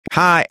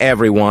Hi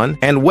everyone,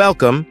 and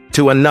welcome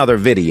to another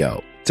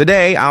video.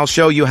 Today, I'll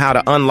show you how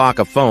to unlock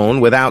a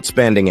phone without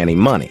spending any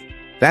money.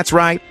 That's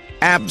right,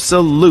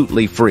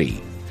 absolutely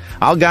free.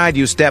 I'll guide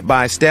you step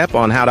by step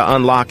on how to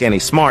unlock any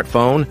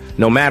smartphone,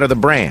 no matter the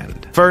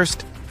brand.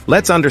 First,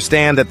 let's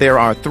understand that there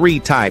are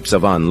three types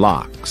of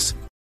unlocks.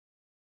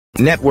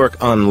 Network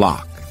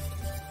unlock.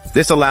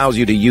 This allows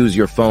you to use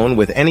your phone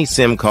with any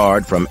SIM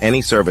card from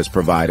any service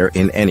provider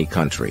in any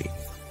country.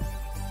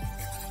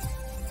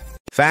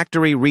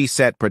 Factory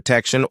reset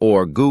protection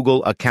or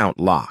Google account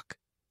lock.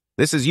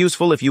 This is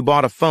useful if you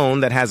bought a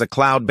phone that has a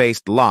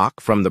cloud-based lock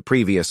from the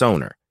previous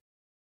owner.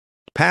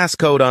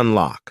 Passcode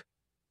unlock.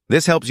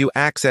 This helps you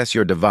access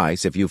your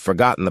device if you've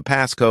forgotten the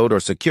passcode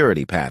or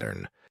security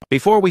pattern.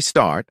 Before we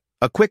start,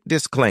 a quick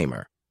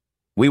disclaimer.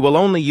 We will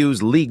only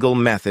use legal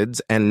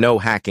methods and no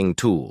hacking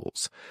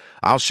tools.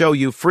 I'll show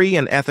you free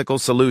and ethical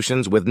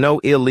solutions with no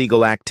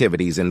illegal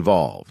activities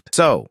involved.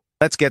 So,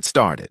 let's get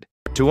started.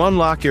 To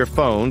unlock your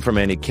phone from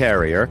any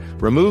carrier,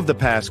 remove the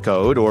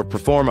passcode, or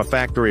perform a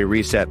factory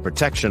reset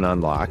protection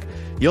unlock,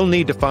 you'll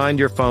need to find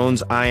your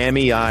phone's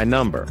IMEI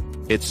number.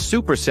 It's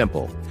super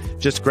simple.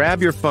 Just grab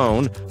your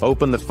phone,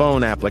 open the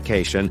phone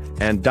application,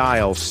 and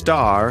dial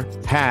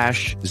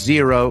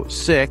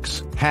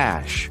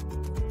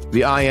 *#06#.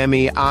 The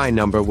IMEI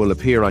number will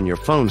appear on your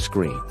phone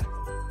screen.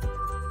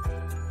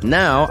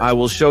 Now I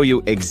will show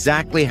you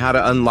exactly how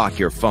to unlock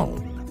your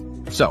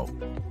phone. So,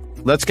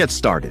 let's get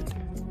started.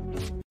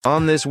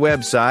 On this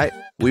website,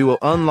 we will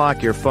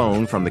unlock your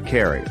phone from the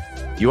carrier.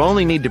 You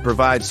only need to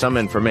provide some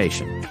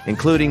information,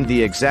 including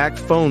the exact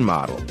phone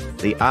model,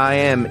 the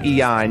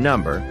IMEI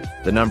number,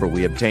 the number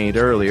we obtained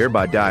earlier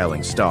by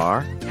dialing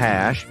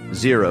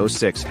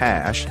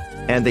 *#06#,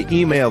 and the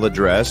email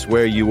address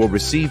where you will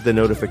receive the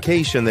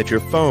notification that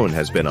your phone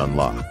has been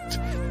unlocked.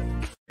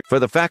 For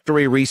the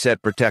factory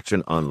reset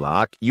protection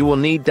unlock, you will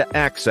need to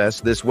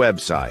access this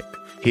website.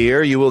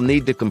 Here, you will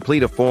need to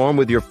complete a form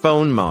with your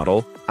phone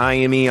model,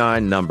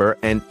 IMEI number,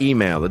 and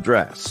email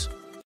address.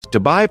 To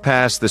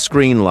bypass the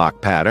screen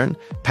lock pattern,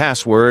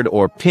 password,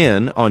 or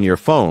PIN on your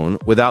phone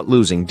without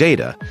losing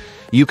data,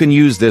 you can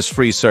use this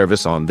free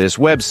service on this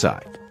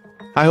website.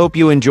 I hope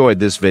you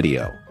enjoyed this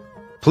video.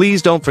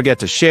 Please don't forget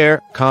to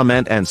share,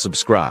 comment, and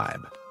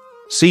subscribe.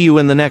 See you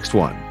in the next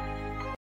one.